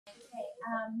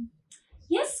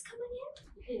Yes, come on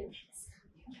in.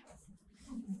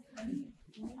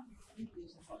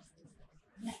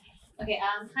 Okay,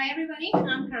 hi everybody,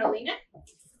 I'm Carolina.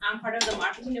 I'm part of the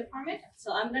marketing department.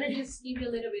 So I'm gonna just give you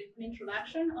a little bit of an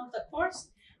introduction of the course.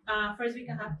 First, we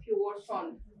can have a few words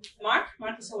from Mark.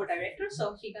 Mark is our director,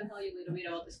 so he can tell you a little bit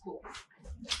about the school.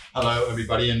 Hello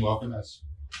everybody and welcome. As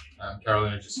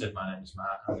Carolina just said, my name is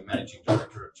Mark. I'm the Managing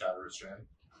Director of Charter Australia.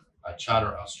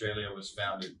 Charter Australia was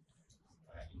founded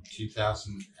in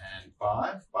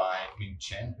 2005 by Ming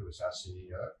Chen, who is our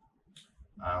CEO.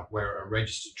 We're a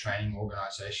registered training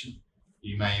organisation.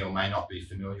 You may or may not be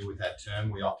familiar with that term.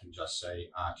 We often just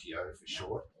say RTO for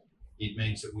short. It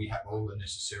means that we have all the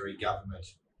necessary government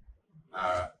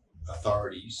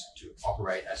authorities to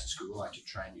operate as a school and to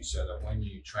train you, so that when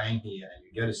you train here and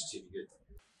you get a certificate,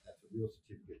 that's a real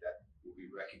certificate that will be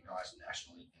recognised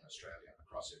nationally in Australia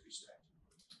across every state.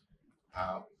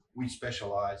 We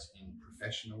specialise in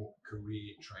professional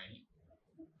career training,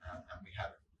 and we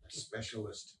have a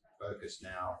specialist focus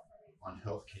now on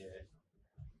healthcare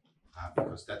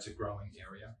because that's a growing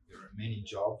area. There are many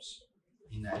jobs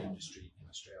in that industry in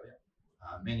Australia.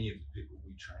 Many of the people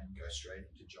we train go straight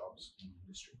into jobs in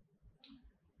industry.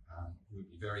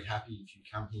 We'd be very happy if you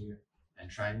come here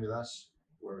and train with us.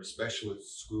 We're a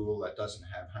specialist school that doesn't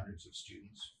have hundreds of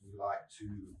students. We like to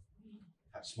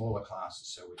have smaller classes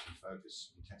so we can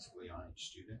focus intensively on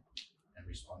each student and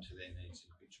respond to their needs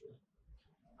individually.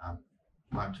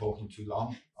 I'm talking too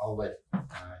long. I'll let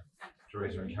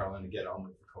Teresa and Carolina get on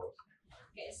with the course.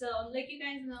 Okay, so like you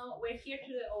guys know, we're here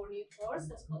to our new course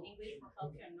that's called English for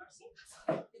Healthcare and Nursing.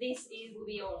 This will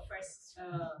be our first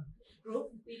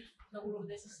group. The group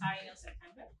this is starting in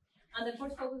September. And the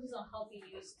course focuses on helping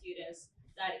you students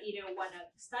that either want to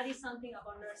study something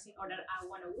about nursing or that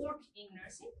want to work in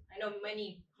nursing. I know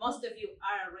most of you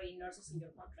are already nurses in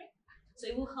your country.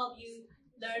 So it will help you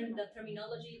learn the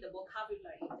terminology, the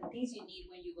vocabulary, the things you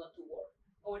need when you go to work.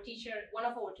 Our teacher, one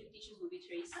of our two teachers will be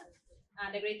Teresa.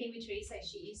 And the great thing with Teresa is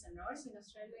she is a nurse in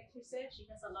Australia, like she said. She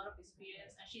has a lot of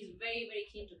experience and she's very, very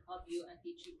keen to help you and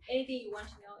teach you anything you want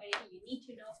to know, anything you need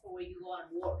to know for where you go and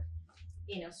work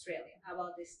in Australia,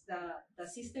 about this, the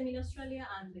system in Australia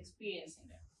and the experience in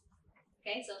there.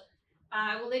 Okay, so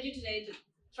I will let you today to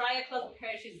try a class with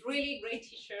her. She's really great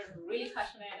teacher, really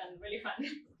passionate and really fun.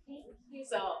 Thank you.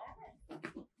 So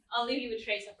I'll leave you with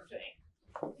Teresa for today.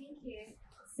 Thank you.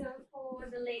 So for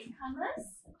the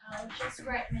latecomers, I'll just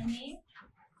write my name.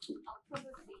 I'll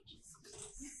probably just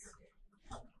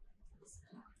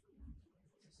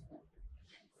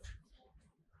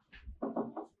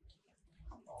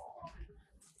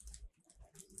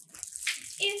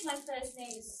if my first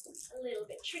name is a little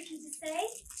bit tricky to say,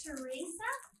 Teresa,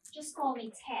 just call me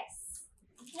Tess.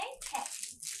 Okay,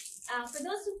 Tess. For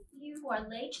those of you who are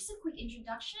late, just a quick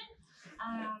introduction.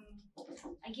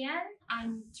 Again,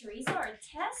 I'm Teresa or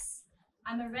Tess.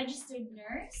 I'm a registered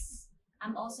nurse.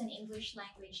 I'm also an English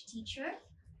language teacher.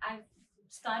 I've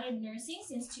started nursing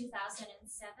since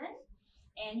 2007.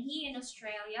 And here in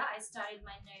Australia, I started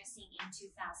my nursing in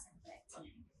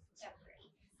 2013,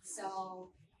 February.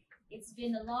 So it's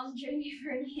been a long journey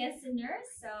for me as a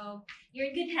nurse. So you're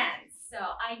in good hands. So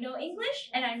I know English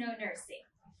and I know nursing.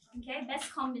 Okay,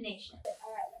 best combination.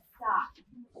 All right, let's start.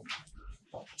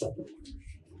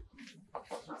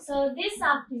 So this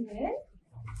afternoon,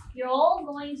 you're all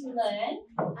going to learn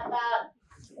about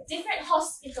different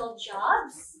hospital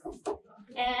jobs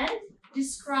and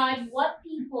describe what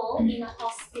people in a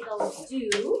hospital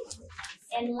do.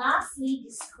 And lastly,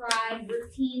 describe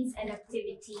routines and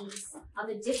activities of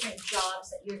the different jobs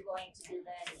that you're going to be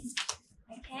learning.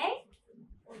 Okay?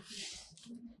 All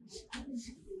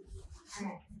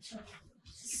right.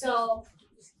 So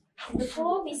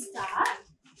before we start,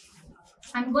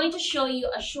 I'm going to show you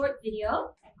a short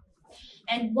video.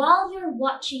 And while you're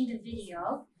watching the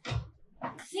video,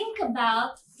 think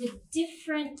about the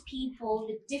different people,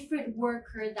 the different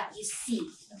worker that you see,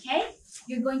 okay?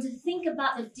 You're going to think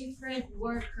about the different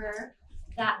worker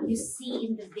that you see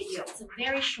in the video. It's a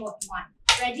very short one.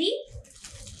 Ready?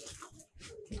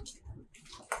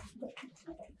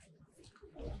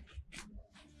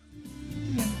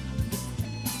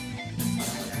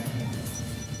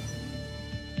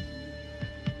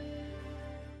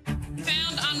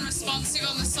 Found unresponsive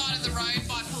on the side of the road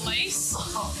by police.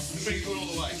 Bring it all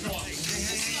the way. Come on.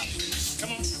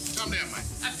 Come on. Calm down, mate.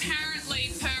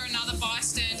 Apparently, per another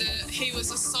bystander, he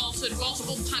was assaulted,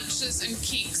 multiple punches and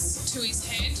kicks to his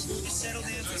head. Just settle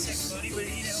down for a second, buddy. We're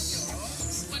here to help you, all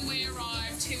right? When we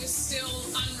arrived, he was still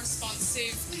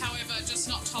unresponsive, however, just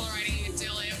not tolerating the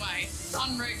ideal airway.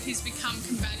 En route, he's become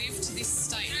combative to this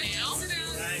state now.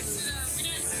 Hey.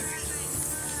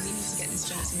 We need to get this this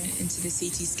gentleman into the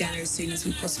CT scanner as soon as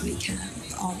we possibly can.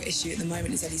 Our issue at the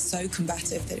moment is that he's so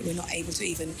combative that we're not able to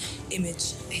even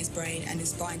image his brain and his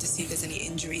spine to see if there's any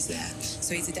injuries there.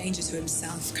 So he's a danger to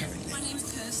himself currently. My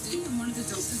name's Kirsty. I'm one of the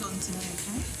doctors on today,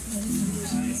 okay?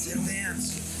 Settle down.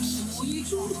 The more you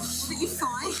draw, the more you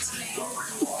fight. Okay?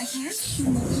 The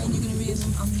more pain you're going to be in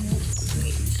on the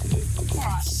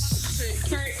Alright, 1, 2,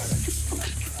 3.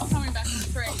 Coming back on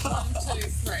 3. 1, 2,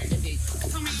 3.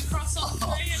 Coming across on 3,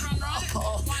 everyone right?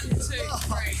 1, 2,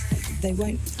 3. They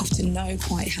won't often know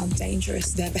quite how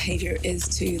dangerous their behaviour is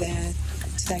to their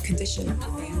condition.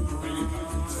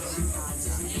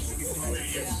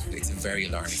 It's a very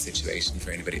alarming situation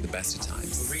for anybody at the best of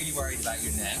times. We're really worried about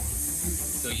your neck,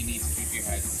 so you need to keep your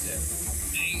head still.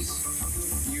 Please.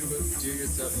 You will do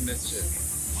yourself a mischief.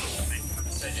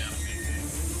 Stay down.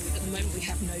 At the moment we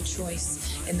have no choice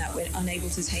in that we're unable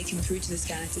to take him through to the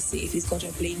scanner to see if he's got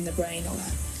a bleed in the brain or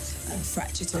a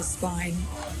fracture to his spine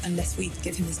unless we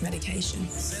give him this medication.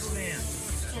 Settle down.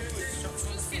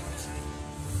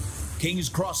 King's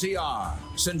Cross ER,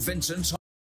 St Vincent's.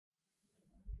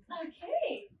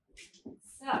 Okay,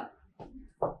 so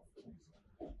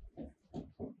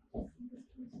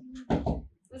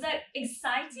was that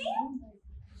exciting?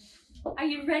 Are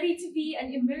you ready to be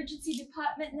an emergency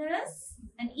department nurse?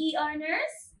 An ER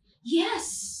nurse?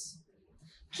 Yes!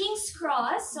 King's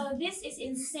Cross, so this is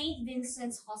in St.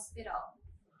 Vincent's Hospital.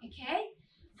 Okay?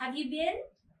 Have you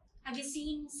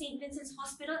seen St. Vincent's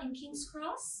Hospital in King's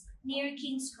Cross? Near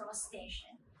King's Cross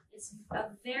Station. It's a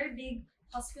very big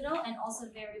hospital and also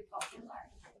very popular.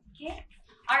 Okay?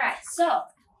 Alright, so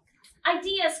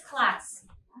ideas class.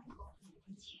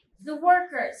 The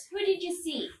workers, who did you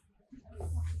see?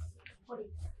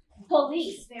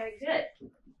 Police, very good.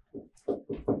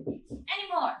 Any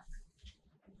more?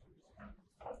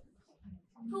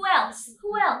 Who else?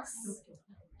 Who else?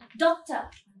 Doctor.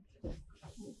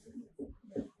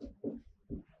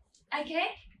 Okay,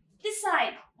 this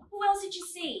side. Who else did you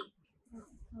see?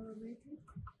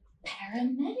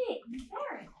 Paramedic.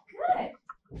 Very good.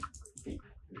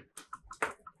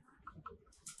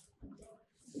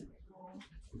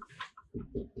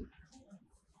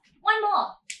 One more.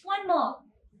 One more.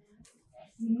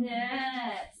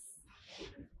 Nurse.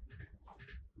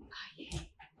 Okay.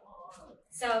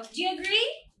 So, do you agree?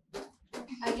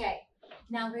 Okay.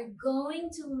 Now we're going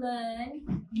to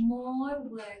learn more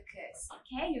workers.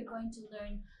 Okay, you're going to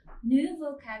learn new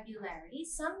vocabulary,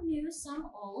 some new, some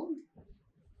old,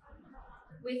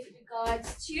 with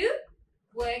regards to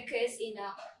workers in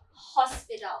a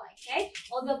hospital. Okay,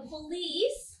 or the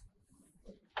police,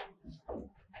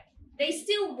 they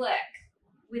still work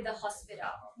with the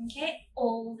hospital. Okay,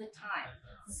 all the time,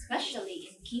 especially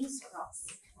in King's Cross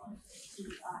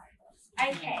ER.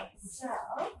 Okay, so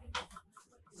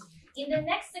in the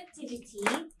next activity,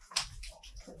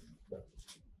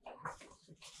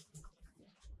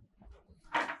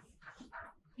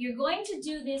 you're going to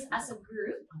do this as a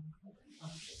group.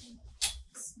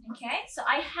 Okay, so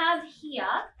I have here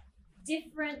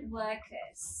different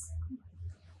workers.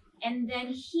 And then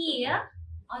here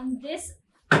on this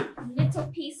little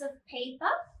piece of paper,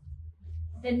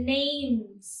 the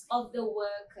names of the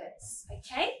workers.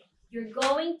 Okay, you're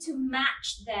going to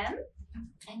match them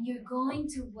and you're going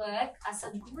to work as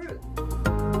a group.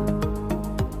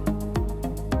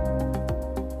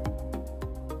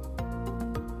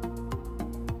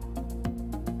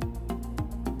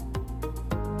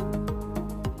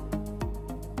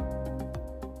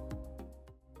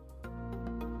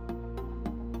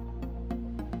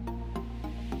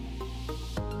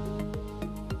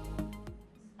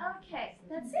 Okay,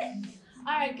 that's it.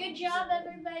 All right, good job,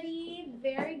 everybody.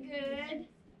 Very good.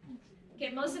 Okay,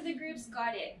 most of the groups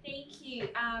got it. Thank you.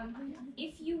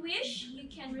 If you wish, you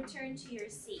can return to your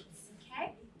seats,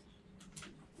 okay?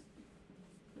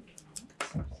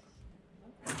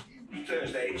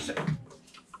 Thursday.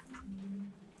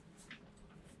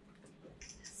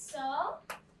 So,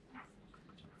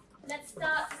 let's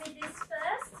start with this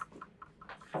first.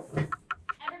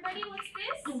 Everybody, what's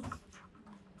this?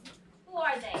 Who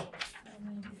are they?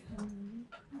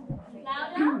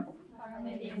 Louder?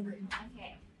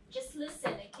 Okay. Just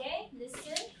listen, okay?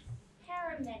 Listen.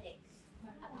 Paramedic. A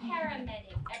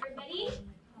paramedic. Everybody?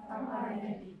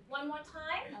 Paramedic. One more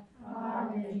time.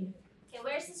 Paramedic. Okay,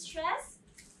 where's the stress?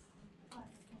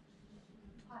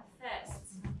 Part first.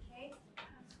 Okay.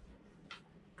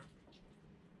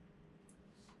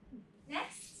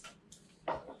 Next.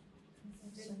 Good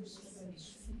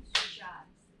job.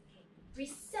 Okay.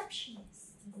 Receptionist.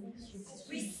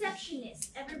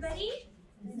 Receptionist. Everybody?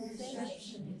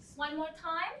 Receptionist. One more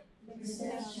time.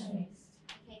 Receptionist.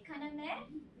 Okay, Kaname?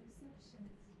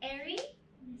 Eri?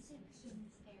 Receptionist.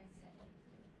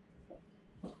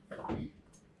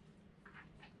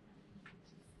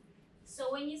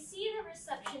 when you see the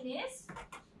receptionist,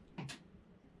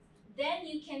 then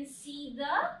you can see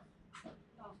the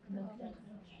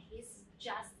okay, he's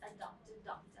just a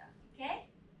doctor. Okay?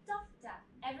 Doctor.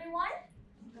 Everyone?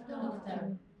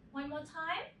 Doctor. One more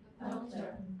time.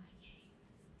 Doctor. Okay.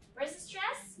 Where's the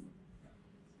stress?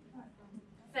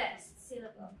 First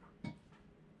syllable.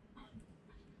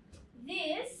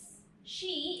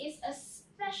 She is a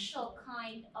special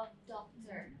kind of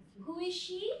doctor. Who is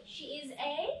she? She is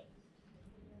a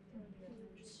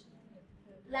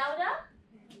louder?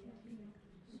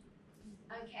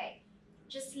 Okay.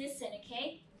 Just listen,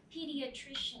 okay?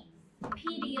 Pediatrician.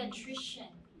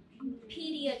 Pediatrician.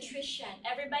 Pediatrician.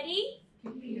 Everybody?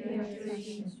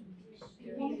 Pediatrician.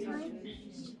 One more time.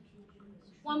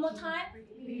 One more time.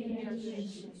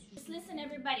 Just listen,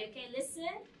 everybody, okay? Listen.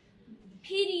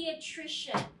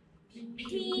 Pediatrician.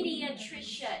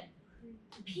 Pediatrician.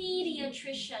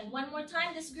 Pediatrician. One more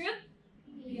time, this group.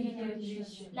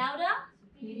 Pediatrician. Louder.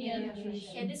 Pediatrician.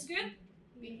 Okay, this group.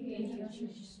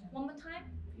 Pediatrician. One more time.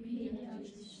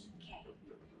 Pediatrician. Okay.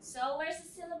 So where's the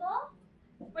syllable?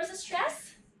 Where's the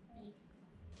stress?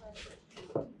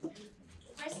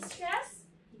 Where's the stress?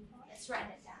 Let's write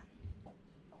it down.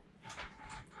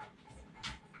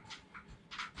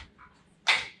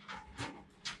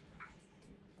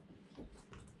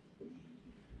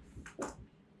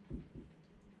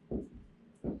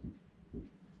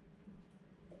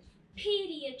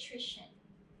 Pediatrician.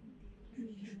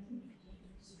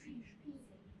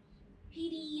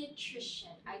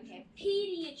 Pediatrician. Okay,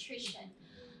 pediatrician.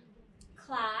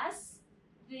 Class,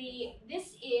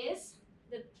 this is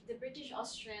the British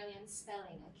Australian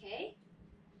spelling, okay?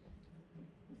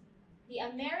 The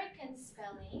American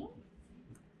spelling,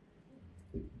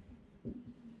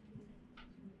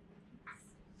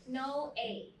 no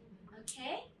A,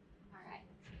 okay? Alright.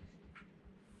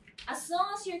 As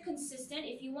long as you're consistent,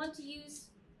 if you want to use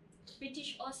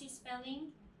British Aussie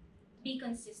spelling, be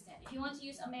consistent. If you want to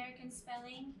use American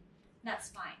spelling, that's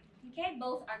fine. Okay,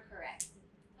 both are correct.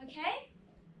 Okay?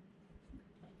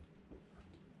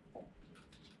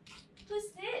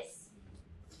 Who's this?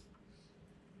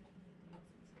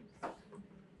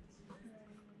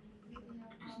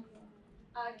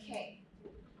 Okay,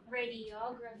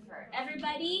 radiographer.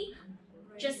 Everybody,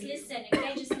 just listen,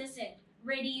 okay? Just listen.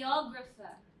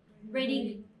 Radiographer.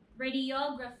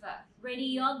 Radiographer.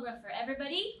 Radiographer.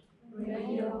 Everybody?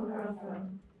 Radiographer.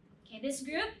 Okay, this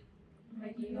group?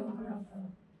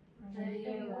 Radiographer.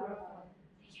 Radiographer.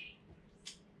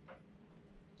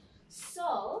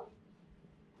 So,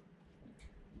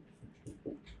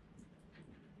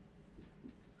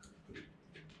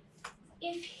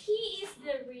 if he is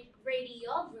the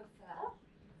radiographer,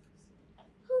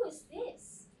 who is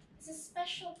this? It's a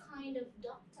special kind of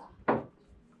doctor.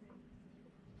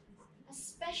 A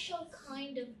special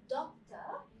kind of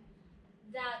doctor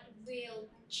that will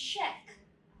check,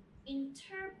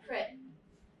 interpret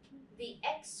the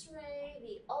X-ray,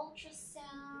 the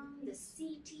ultrasound, the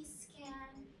CT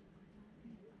scan.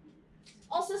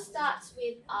 Also starts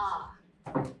with R.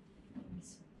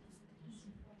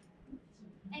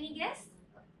 Any guess?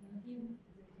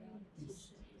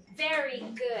 Very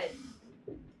good.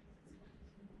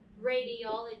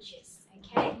 Radiologist,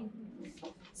 okay?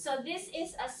 So this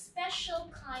is a special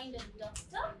kind of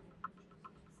doctor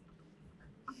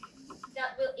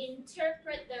that will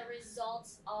interpret the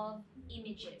results of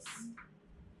images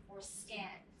or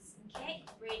scans, okay?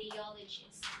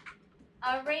 Radiologist.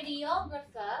 A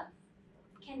radiographer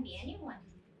can be anyone.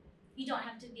 You don't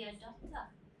have to be a doctor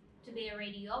to be a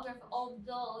radiographer,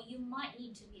 although you might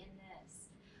need to be a nurse.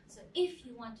 So if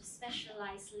you want to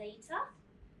specialize later,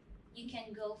 you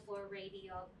can go for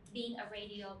being a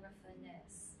radiographer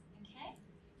nurse, okay?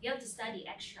 You have to study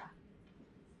extra.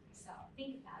 So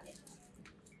think about it.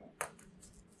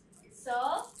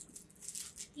 So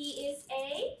he is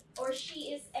a, or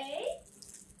she is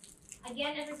a,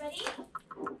 again everybody?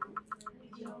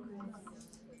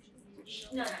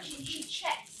 No, she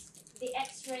checks the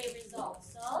X-ray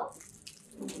results. So,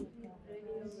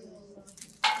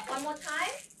 one more time.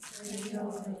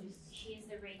 She is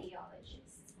a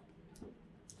radiologist.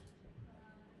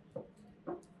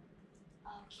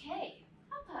 Okay,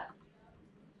 how about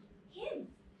him?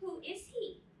 Who is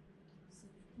he?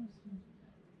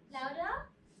 Louder?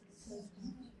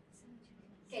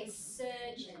 Okay,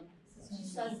 surgeon.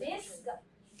 So this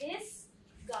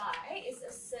guy is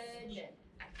a surgeon.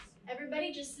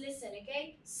 Everybody just listen,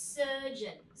 okay?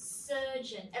 Surgeon,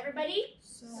 surgeon. Everybody?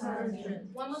 Surgeon.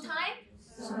 One more time?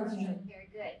 Surgeon. Very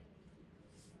good.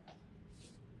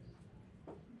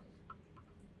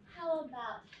 How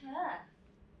about her?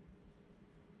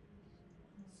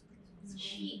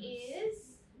 She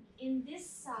is in this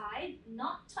side,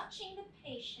 not touching the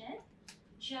patient,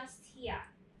 just here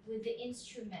with the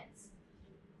instruments.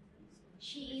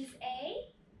 She is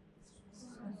a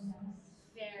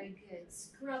very good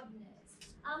scrub nurse.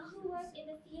 Who worked in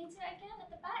the theater again at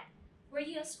the back? Were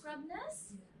you a scrub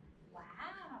nurse?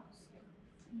 Wow.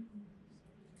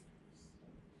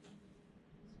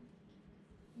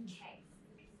 Okay.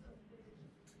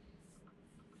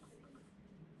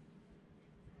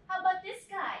 How about this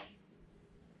guy?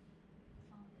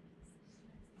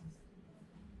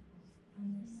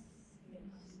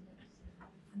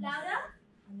 Louder?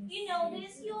 You know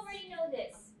this, you already know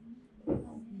this.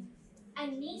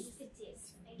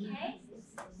 Anesthetist, okay?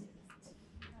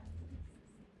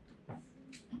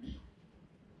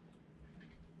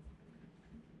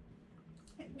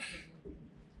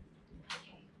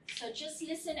 So just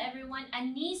listen everyone,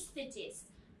 anesthetist,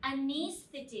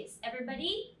 anesthetist.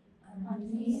 Everybody?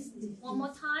 Anesthetist. One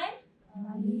more time.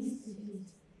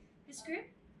 Anesthetist. This group?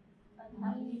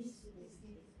 Anesthetist.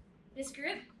 This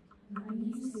group?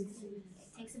 Anesthetist.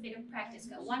 It takes a bit of practice.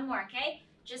 Go one more, okay?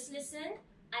 Just listen.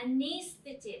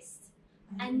 Anesthetist.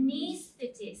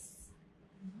 Anesthetist.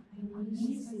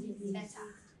 Anesthetist.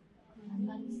 Better.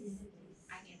 Anesthetist.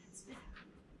 Okay, that's better.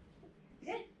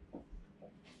 Good.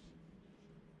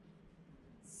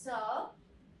 So,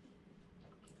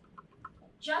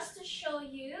 just to show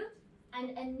you,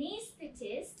 an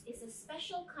anesthetist is a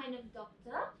special kind of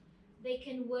doctor. They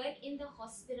can work in the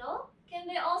hospital. Can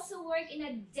they also work in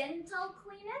a dental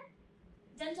clinic?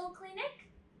 Dental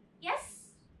clinic? Yes?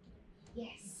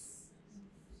 Yes.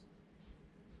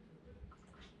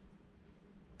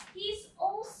 He's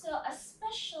also a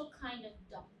special kind of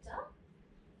doctor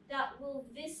that will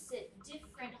visit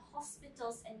different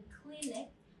hospitals and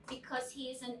clinics because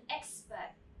he is an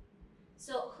expert.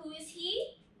 So who is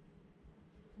he?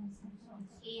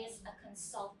 He is a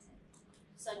consultant.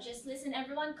 So just listen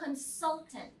everyone,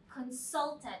 consultant,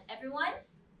 consultant. Everyone?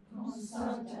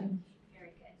 Consultant.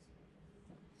 Very good.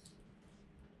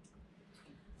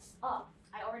 Oh,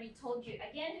 I already told you.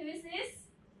 Again, who is this?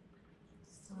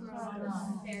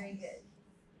 Very good.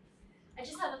 I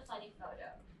just have a funny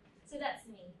photo. So that's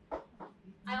me.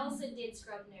 I also did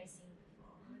scrub nursing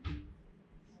before.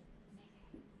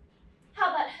 How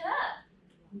about her?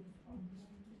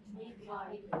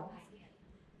 Midwife.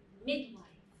 Midwife.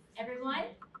 Everyone?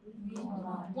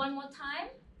 Midwife. One more time.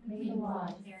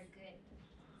 Midwife. Very good.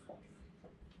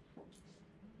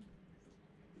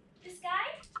 This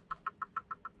guy?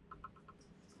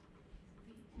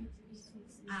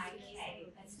 Okay,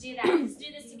 let's do that. Let's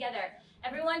do this together.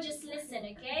 Everyone just listen,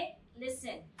 okay?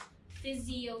 Listen.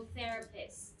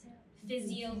 Physiotherapist.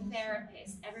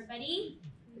 Physiotherapist. Everybody?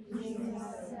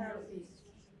 Physiotherapist.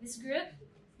 This group?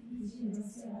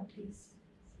 Physiotherapist.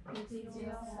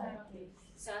 Physiotherapist.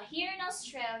 So here in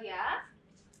Australia,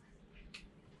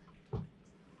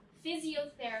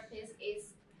 physiotherapist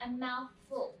is a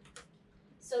mouthful.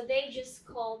 So they just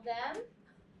call them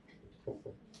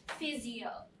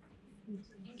physio.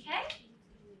 Okay?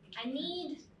 I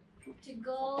need to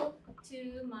go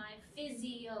to my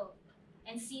physio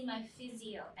and see my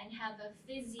physio and have a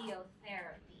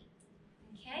physiotherapy.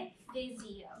 Okay?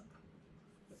 Physio.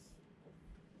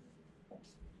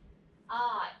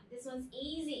 Ah, this one's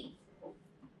easy.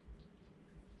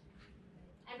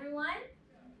 Everyone?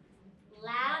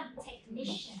 Lab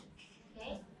technician.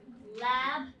 Okay?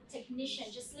 Lab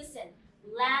technician. Just listen.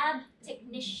 Lab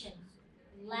technician.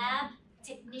 Lab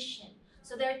technician.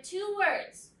 So there are two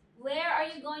words. Where are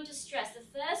you going to stress? The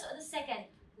first or the second?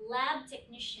 Lab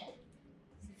technician.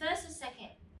 First or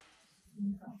second?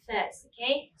 First,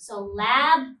 okay? So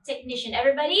lab technician.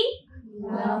 Everybody?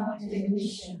 Lab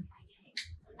technician.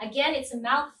 Again, it's a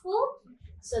mouthful.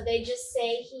 So they just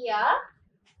say here,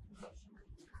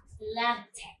 lab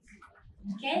tech.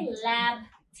 Okay, lab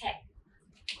tech.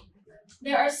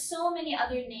 There are so many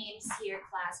other names here,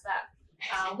 class,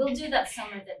 but we'll do that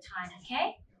some of the time,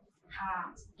 okay?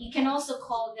 You can also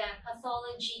call them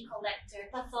pathology collector,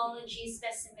 pathology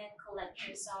specimen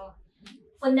collector. So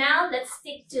for now, let's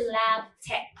stick to lab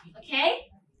tech,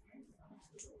 okay?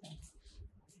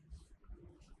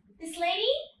 This lady?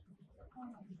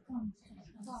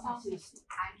 Okay.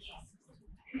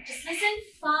 Just listen,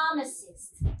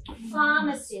 pharmacist.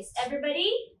 Pharmacist.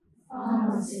 Everybody?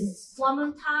 Pharmacist. One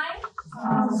more time.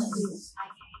 Pharmacist.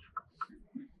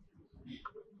 Okay.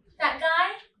 That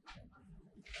guy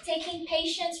taking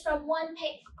patients from one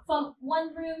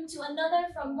room to another,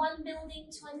 from one building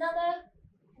to another.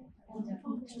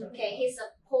 Okay, he's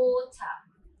a porter.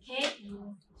 Okay,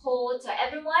 porter.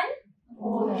 Everyone?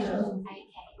 Porter. Okay.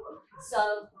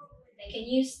 So they can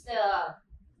use the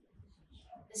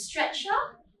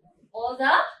stretcher or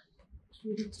the To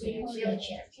your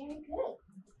wheelchair. Very good.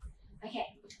 Okay,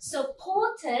 so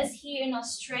porters here in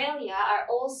Australia are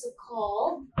also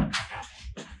called.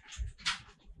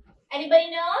 Anybody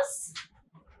knows?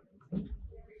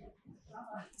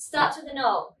 Starts with an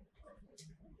O.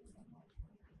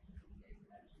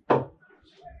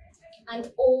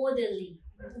 An orderly.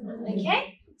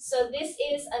 Okay? So this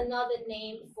is another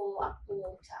name for a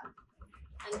porter.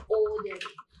 An orderly.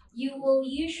 You will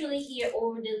usually hear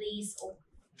orderlies or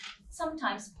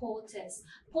sometimes porters.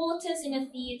 Porters in a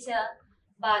theater,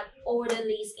 but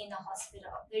orderlies in a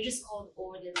hospital. They're just called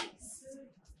orderlies.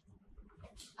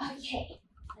 Okay,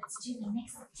 let's do the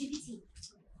next activity.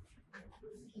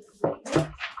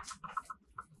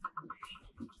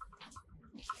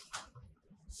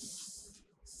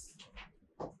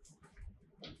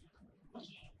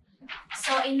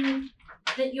 So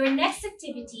your next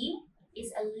activity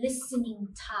is a listening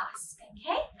task,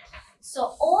 okay?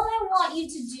 So all I want you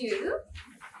to do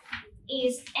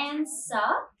is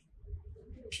answer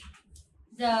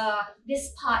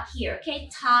this part here, okay?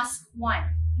 Task 1,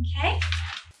 okay?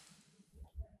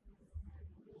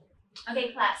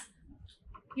 Okay, class.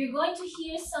 You're going to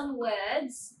hear some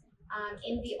words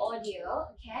in the audio,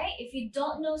 okay? If you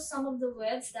don't know some of the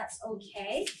words, that's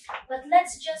okay. But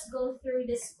let's just go through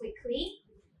this quickly.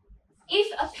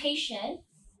 If a patient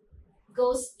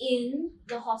goes in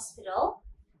the hospital,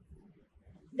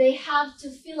 they have to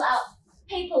fill out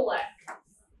paperwork.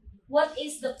 What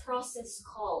is the process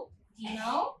called? Do you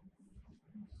know?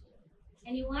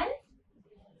 Anyone?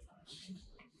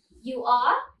 You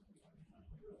are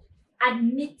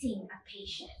admitting a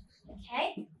patient,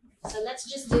 okay? So let's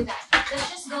just do that.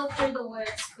 Let's just go through the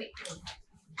words quickly.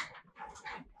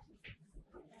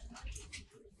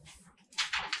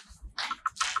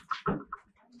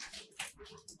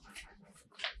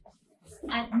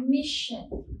 Admission.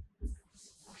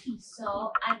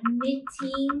 So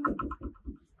admitting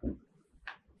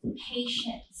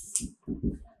patients.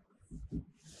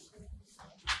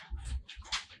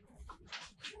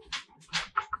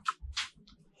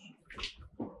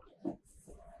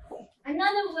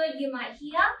 Another word you might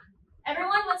hear.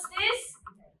 Everyone, what's this?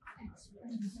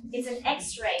 It's an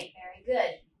X-ray. Very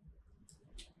good.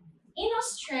 In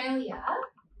Australia,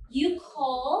 you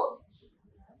call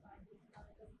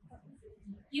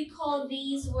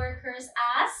these workers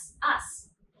as us.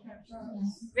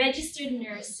 Registered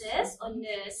nurses or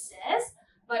nurses,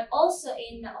 but also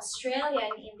in Australia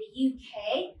and in the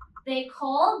UK, they're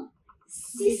called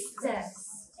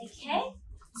sisters, okay?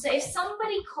 So if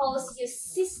somebody calls you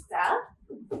sister,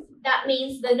 that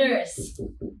means the nurse,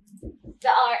 the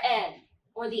RN,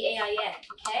 or the AIN,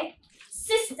 okay?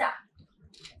 Sister.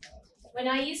 When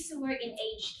I used to work in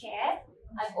aged care,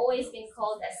 I've always been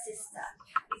called a sister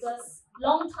because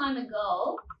long time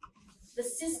ago, the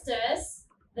sisters,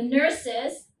 the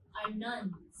nurses are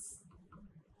nuns.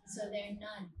 So they're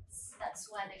nuns. That's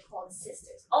why they're called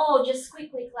sisters. Oh, just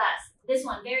quickly, class. This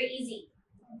one, very easy.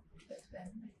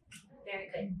 Very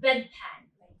good. Bedpan.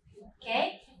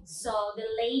 Okay? So the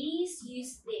ladies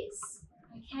use this,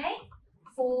 okay?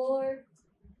 For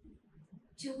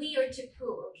to wee or to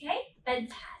poo, okay?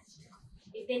 Bedpan.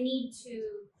 If they need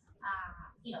to,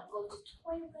 go to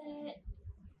toilet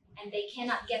and they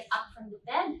cannot get up from the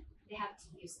bed, they have to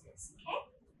use this, okay?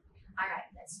 All right,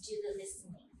 let's do the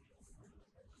listening.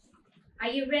 Are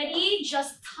you ready?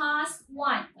 Just task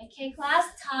 1, okay, class?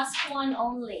 Task 1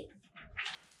 only.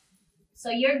 So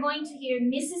you're going to hear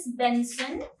Mrs.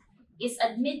 Benson is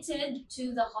admitted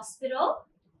to the hospital,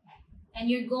 and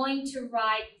you're going to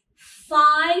write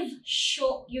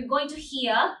you're going to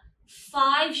hear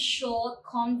 5 short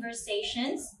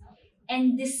conversations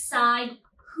and decide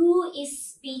who is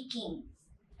speaking.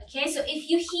 Okay, so if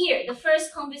you hear the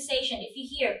first conversation, if you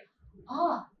hear,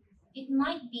 it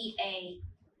might be a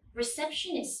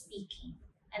receptionist speaking,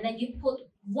 and then you put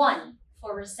 1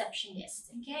 for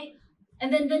receptionist, okay?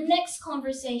 And then the next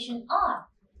conversation,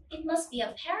 it must be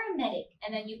a paramedic,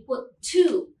 and then you put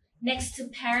 2 next to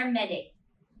paramedic.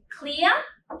 Clear?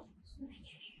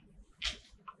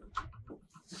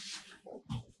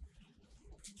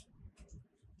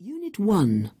 Unit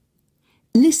 1.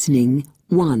 Listening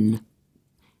 1.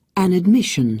 An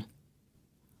admission.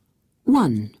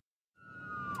 1.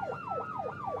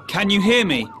 Can you hear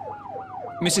me?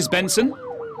 Mrs. Benson?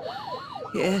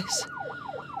 Yes.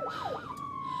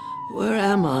 Where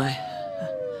am I?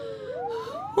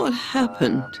 What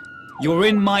happened? You're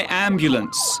in my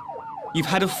ambulance. You've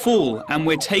had a fall and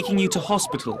we're taking you to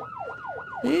hospital.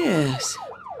 Yes.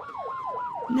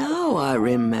 Now I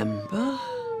remember.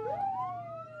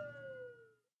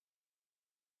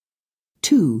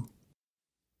 2.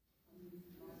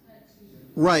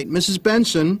 Right, Mrs.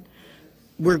 Benson.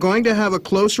 we're going to have a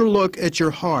closer look at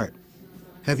your heart.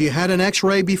 Have you had an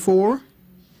X-ray before?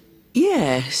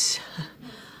 Yes.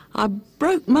 I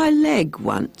broke my leg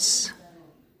once.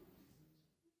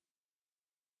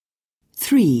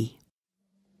 3.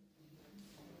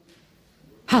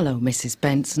 Hello, Mrs.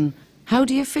 Benson. How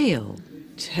do you feel?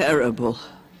 Terrible.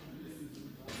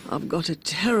 I've got a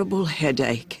terrible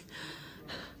headache.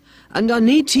 And I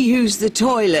need to use the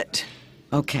toilet.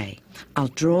 OK. I'll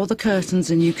draw the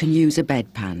curtains and you can use a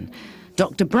bedpan.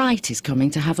 Dr. Bright is coming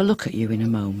to have a look at you in a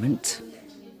moment.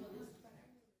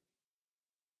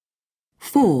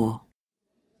 4.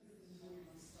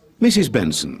 Mrs.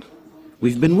 Benson,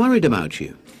 we've been worried about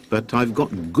you, but I've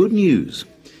got good news.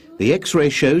 The X-ray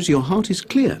shows your heart is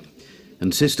clear,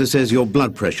 and Sister says your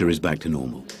blood pressure is back to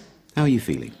normal. How are you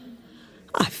feeling?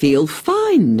 I feel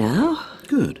fine now.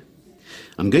 Good.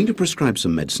 I'm going to prescribe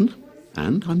some medicine,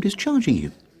 and I'm discharging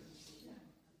you.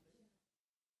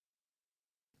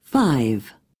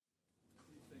 5.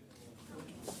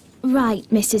 Right,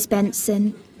 Mrs.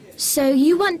 Benson. So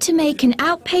you want to make an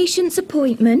outpatient's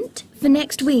appointment for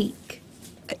next week?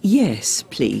 Yes,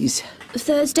 please.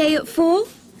 Thursday at 4?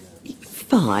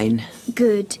 Fine.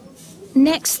 Good.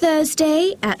 Next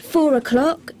Thursday at 4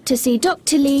 o'clock to see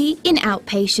Dr. Lee in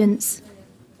outpatients.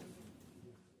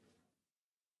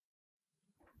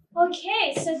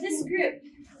 Okay, so this group,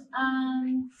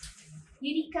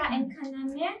 Yurika and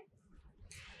Kaname,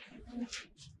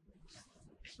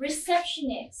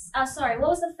 receptionist. Oh, sorry, what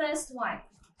was the first one?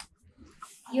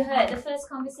 You heard the first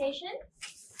conversation?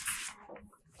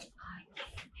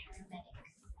 Paramedic.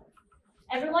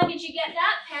 Everyone, did you get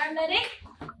that? Paramedic.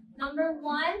 Number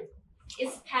 1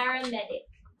 is paramedic.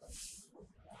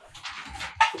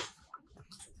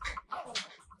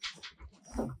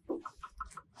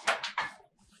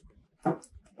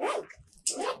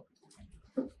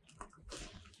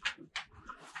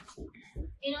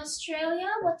 In Australia,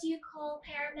 what do you call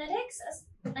paramedics?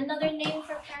 Another name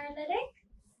for paramedic?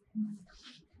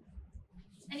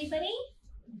 Anybody?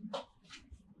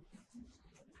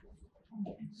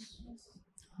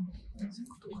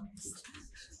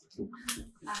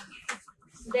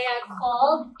 They are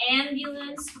called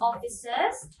ambulance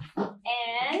officers,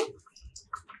 and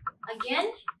again,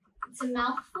 it's a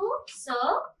mouthful, so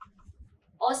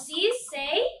Aussies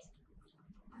say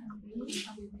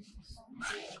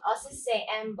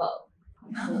ambo.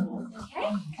 Okay?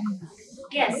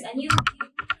 Yes, and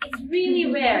it's really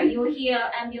rare you'll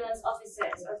hear ambulance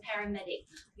officers or paramedic.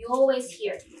 You always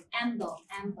hear ambo,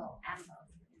 ambo, ambo.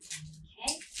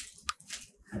 Okay?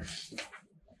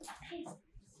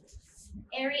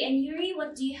 Ari and Yuri,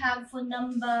 what do you have for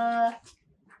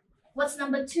what's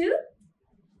number 2?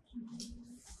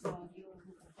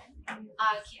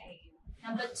 Okay.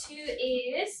 Number 2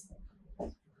 is,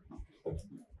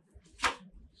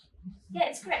 yeah,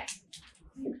 it's correct.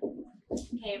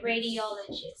 Okay,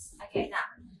 radiologist. Okay, now,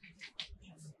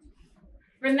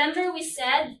 remember we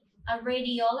said a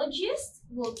radiologist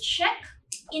will check,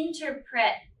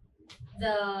 interpret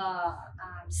the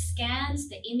scans,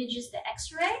 the images, the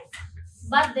x-ray,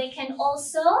 but they can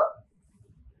also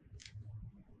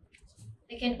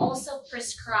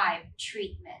prescribe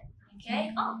treatment.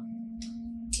 Okay? Oh,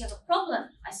 you have a problem.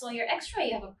 I saw your x-ray,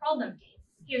 you have a problem.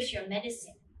 Here's your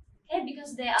medicine. Okay?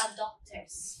 Because they are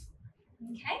doctors.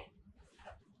 Okay?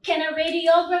 Can a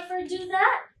radiographer do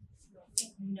that?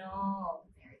 No.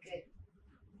 Very good.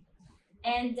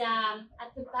 And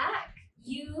at the back,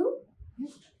 you...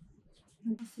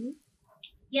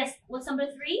 Yes, what's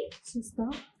number 3? Sister.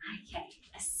 Okay,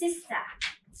 a sister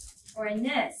or a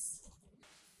nurse.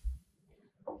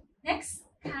 Next,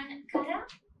 Kara.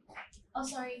 Oh,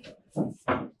 sorry.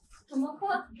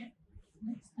 Tomoko.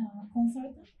 Next,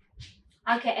 consultant.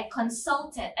 Okay, a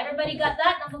consultant. Everybody got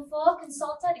that? Number 4,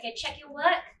 consultant. Okay, check your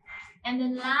work. And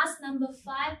then last, number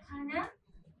 5, Kana.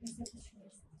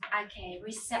 Okay,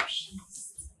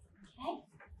 receptionist. Okay.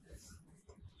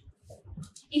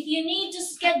 If you need to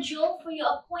schedule for your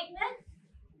appointment,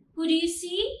 who do you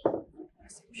see?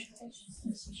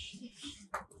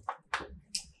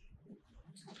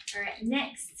 All right,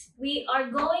 next, we are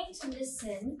going to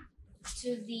listen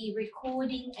to the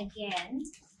recording again.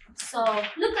 So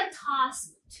look at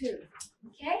task 2,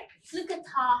 okay? Look at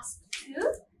task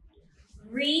 2.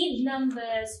 Read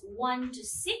numbers 1 to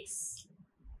 6.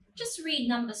 Just read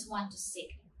numbers 1 to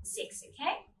 6,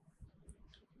 okay?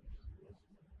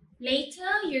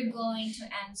 Later, you're going to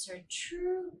answer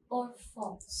true or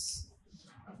false.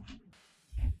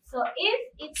 So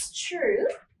if it's true,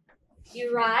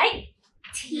 you write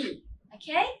T,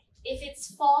 okay? If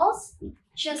it's false,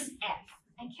 just F,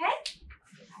 okay?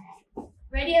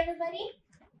 Ready, everybody?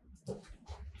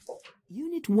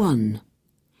 Unit 1.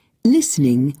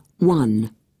 Listening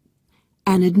 1.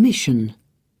 An admission.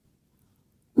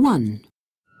 1.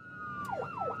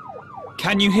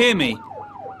 Can you hear me?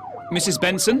 Mrs.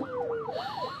 Benson?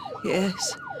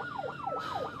 Yes.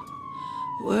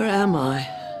 Where am I?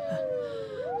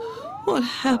 What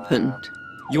happened?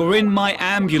 You're in my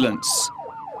ambulance.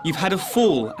 You've had a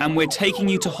fall and we're taking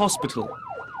you to hospital.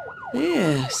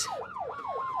 Yes.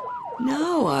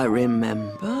 Now I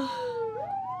remember.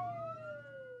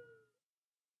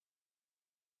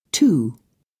 2.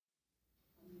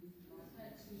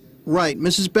 Right,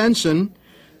 Mrs. Benson,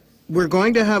 we're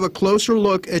going to have a closer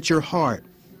look at your heart.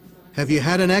 Have you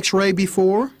had an X-ray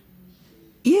before?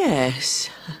 Yes.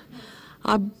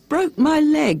 I broke my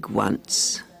leg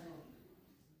once.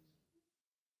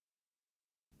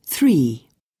 3.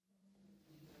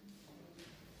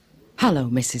 Hello,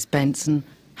 Mrs. Benson.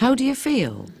 How do you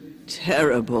feel?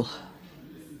 Terrible.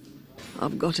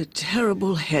 I've got a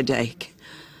terrible headache.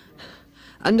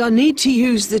 And I need to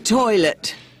use the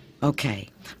toilet. OK.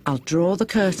 I'll draw the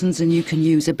curtains and you can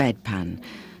use a bedpan.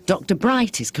 Dr.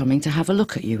 Bright is coming to have a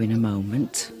look at you in a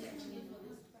moment.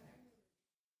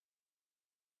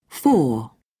 4.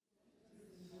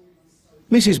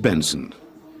 Mrs. Benson,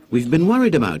 we've been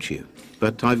worried about you,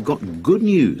 but I've got good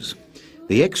news.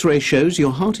 The X-ray shows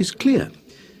your heart is clear,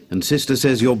 and Sister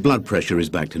says your blood pressure is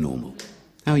back to normal.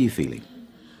 How are you feeling?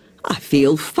 I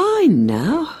feel fine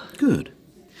now. Good.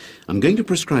 I'm going to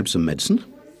prescribe some medicine,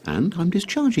 and I'm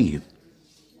discharging you.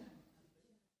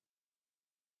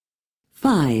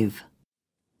 5.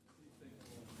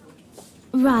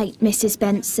 Right, Mrs.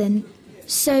 Benson.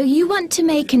 So you want to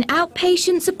make an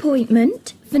outpatient's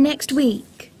appointment for next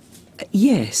week?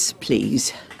 Yes,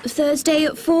 please. Thursday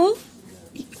at 4?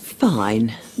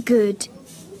 Fine. Good.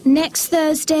 Next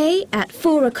Thursday at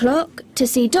 4 o'clock to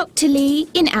see Dr. Lee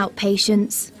in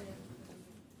outpatients.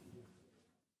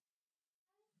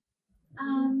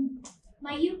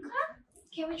 Mayuka,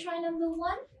 can we try number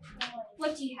 1?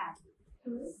 What do you have?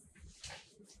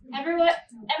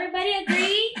 Everybody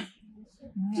agree?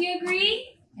 Do you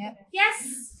agree? Yep.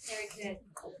 Yes? Very good.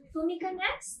 Fumika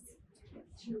next?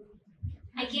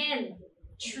 Again,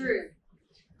 true.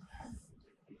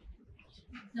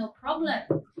 No problem.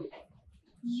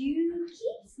 Yuki?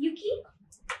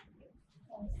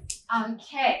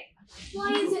 Okay.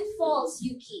 Why is it false,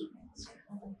 Yuki?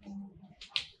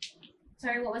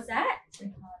 Sorry, what was that?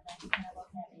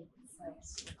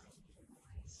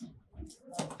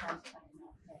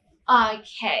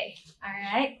 Okay,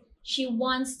 alright. She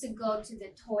wants to go to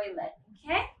the toilet,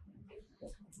 okay?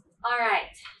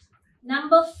 Alright.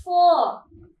 Number 4.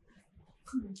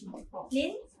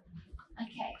 Lynn?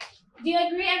 Okay. Do you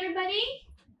agree, everybody?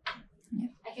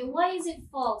 Okay, why is it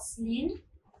false, Lynn?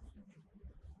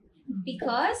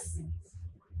 Because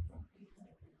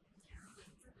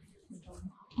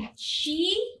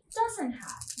she doesn't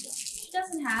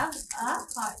have a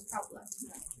heart problem.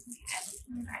 Okay.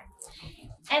 Alright.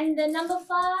 And the number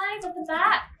 5 at the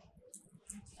back.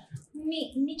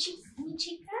 Michika?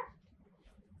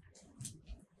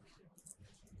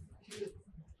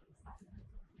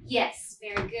 Yes,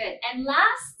 very good. And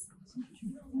last,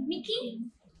 Mickey?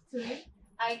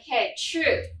 Okay,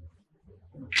 true.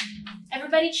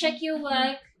 Everybody check your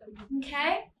work.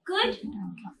 Okay, good?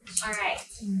 All right.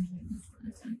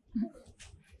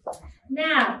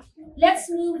 Now, let's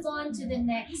move on to the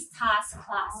next task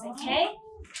class, okay?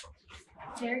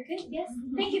 Very good, yes.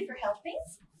 Thank you for helping.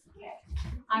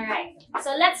 All right,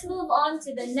 so let's move on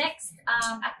to the next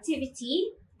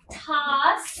activity,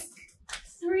 task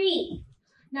 3.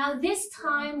 Now this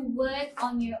time, work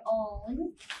on your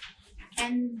own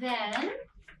and then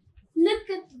look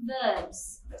at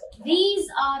verbs. These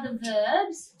are the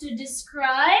verbs to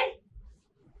describe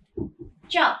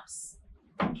jumps,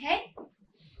 okay?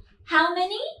 How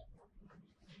many?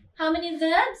 How many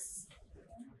verbs?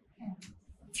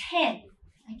 10,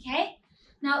 okay?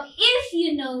 Now, if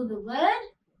you know the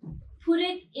word, put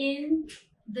it in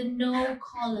the no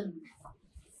column.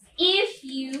 If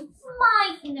you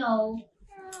might know,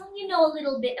 you know a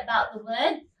little bit about the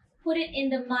word, put it in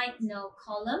the might know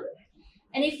column.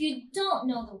 And if you don't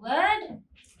know the word,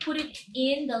 put it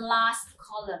in the last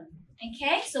column.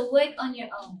 Okay, so work on your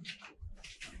own.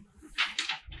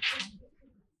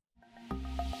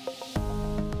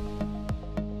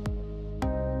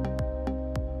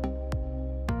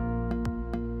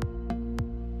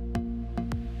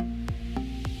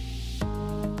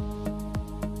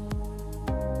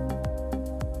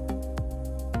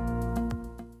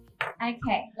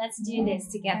 Okay, let's do this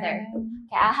together.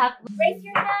 Okay, I'll have raise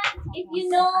your hand if you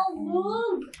know.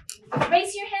 Move.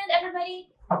 Raise your hand, everybody.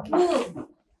 Move.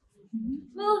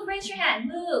 Move. Raise your hand.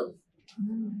 Move.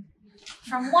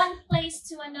 from one place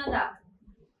to another?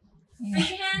 Raise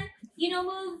your hand. You know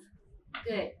move?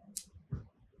 Good.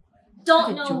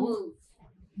 Don't know move.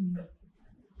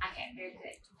 Okay, very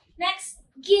good. Next,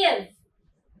 give.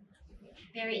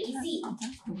 Very easy.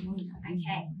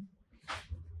 Okay.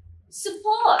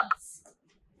 Support.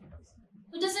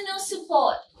 Who doesn't know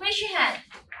support? Raise your hand.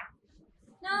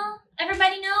 No?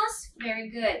 Everybody knows? Very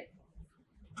good.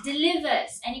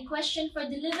 Delivers. Any question for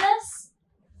delivers?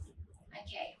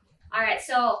 Okay. Alright,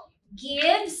 so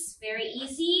gives. Very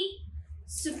easy.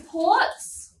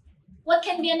 Supports. What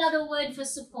can be another word for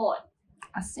support?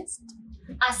 Assist.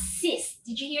 Assist.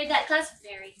 Did you hear that, class?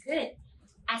 Very good.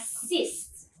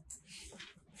 Assist.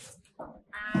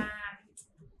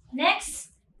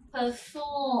 Next,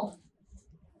 perform.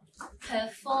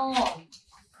 Perform.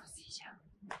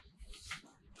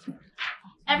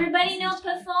 Everybody know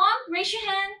perform? Raise your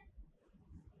hand.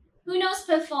 Who knows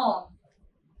perform?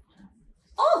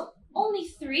 Oh, only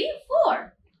 3,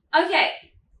 4. Okay.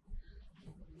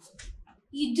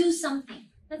 You do something.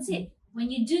 That's it.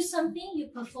 When you do something, you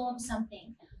perform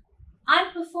something.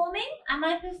 I'm performing. Am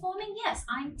I performing? Yes,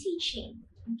 I'm teaching.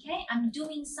 Okay, I'm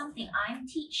doing something. I'm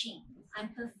teaching. I'm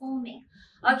performing.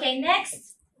 Okay,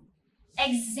 next.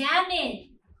 Examine.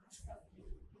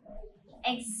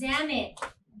 Examine.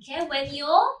 Okay, when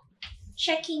you're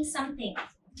checking something.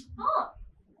 Oh,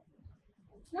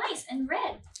 nice and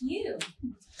red. New.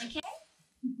 Okay.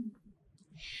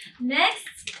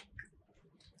 Next.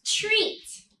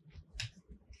 Treat.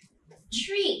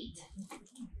 Treat.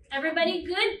 Everybody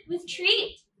good with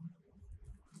treat?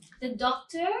 The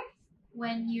doctor,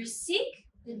 when you're sick,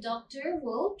 the doctor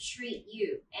will treat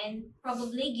you and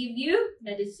probably give you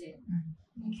medicine.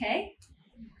 Okay?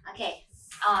 Okay.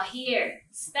 Here,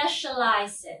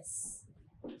 specializes.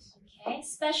 Okay,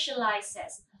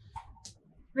 specializes.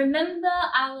 Remember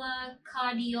our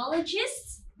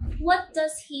cardiologist? What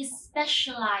does he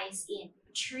specialize in?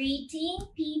 Treating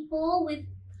people with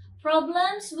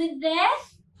problems with their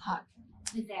heart.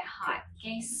 With their heart.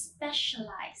 Okay,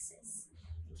 specializes.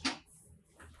 Okay.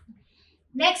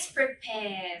 Next,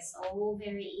 prepares. Oh,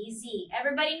 very easy.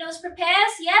 Everybody knows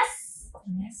prepares? Yes?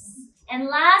 Yes. And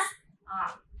last,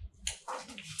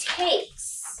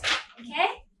 takes.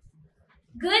 Okay?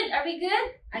 Good? Are we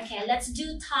good? Okay, let's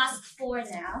do task 4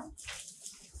 now.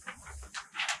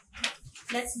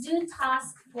 Let's do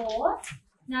task 4.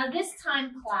 Now this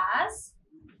time, class,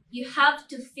 you have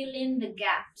to fill in the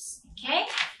gaps. Okay?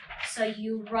 So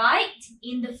you write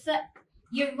in the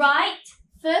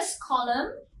first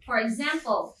column, for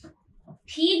example,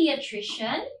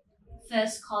 pediatrician,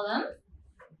 first column,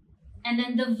 and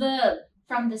then the verb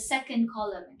from the second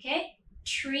column, okay?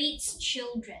 Treats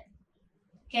children.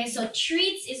 Okay, so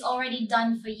treats is already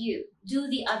done for you. Do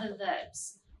the other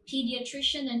verbs.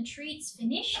 Pediatrician and treats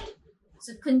finished.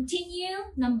 So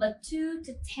continue number 2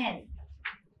 to 10.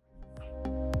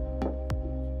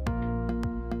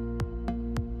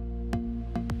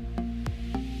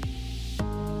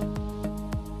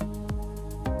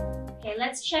 Okay,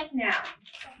 let's check now.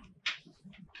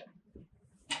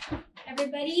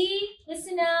 Everybody,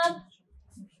 listen up.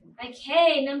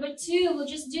 Okay, number 2, we'll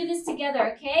just do this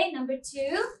together, okay? Number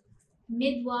 2,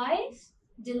 midwife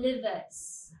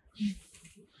delivers.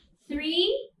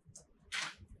 3,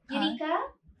 Yurika.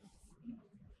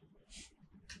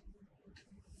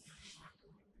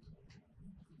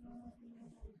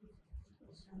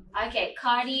 Okay,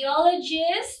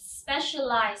 cardiologist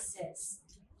specializes.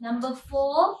 Number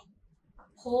 4,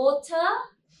 porter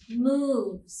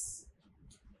moves.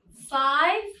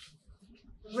 5,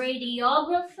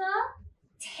 radiographer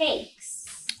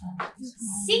takes.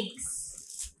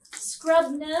 6,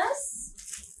 scrub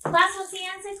nurse. Class, what's the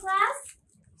answer, class?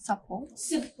 Support.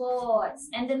 Supports.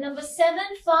 And then number 7,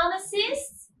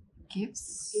 pharmacist.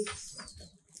 Gives.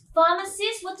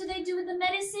 Pharmacists, what do they do with the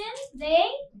medicine?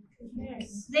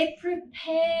 They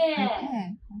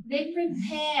prepare. They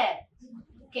prepare.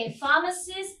 Okay,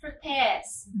 pharmacist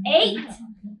prepares. 8,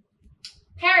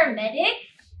 paramedic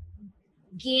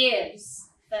gives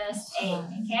first aid.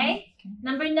 Okay.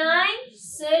 Number 9,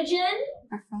 surgeon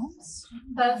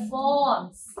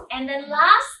performs. And then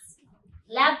last,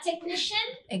 lab technician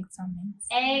examines.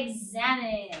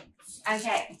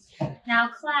 Okay. Now,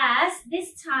 class,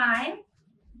 this time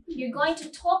you're going to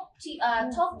talk to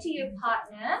your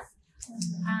partner.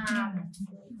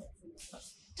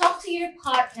 Talk to your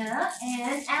partner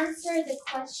and answer the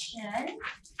question.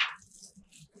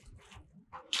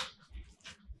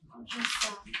 I'll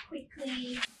just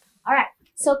quickly. All right.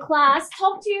 So, class,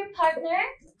 talk to your partner.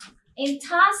 In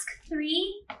task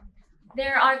 3,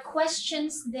 there are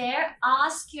questions there.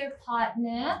 Ask your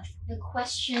partner the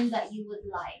question that you would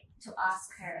like. to ask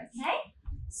her, okay?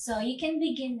 So you can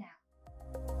begin now.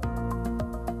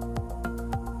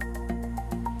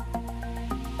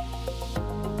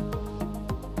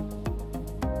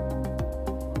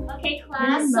 Okay,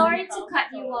 class, sorry to cut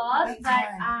you off, but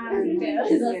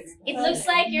it looks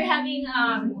like you're having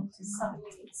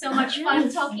so much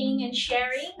fun talking and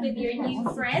sharing with your new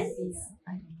friends,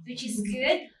 which is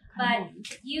good. But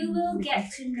you will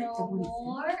get to know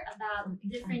more about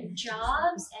different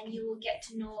jobs, and you will get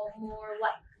to know more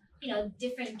what,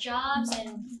 different jobs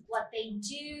and what they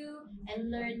do, and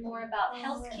learn more about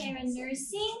healthcare and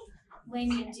nursing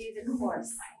when you do the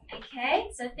course. Okay,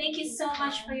 so thank you so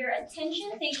much for your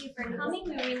attention. Thank you for coming.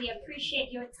 We really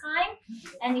appreciate your time.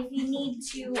 And if you need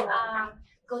to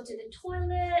go to the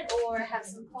toilet or have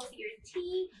some coffee or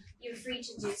tea, you're free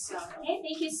to do so. Okay,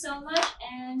 thank you so much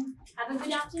and have a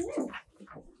good afternoon.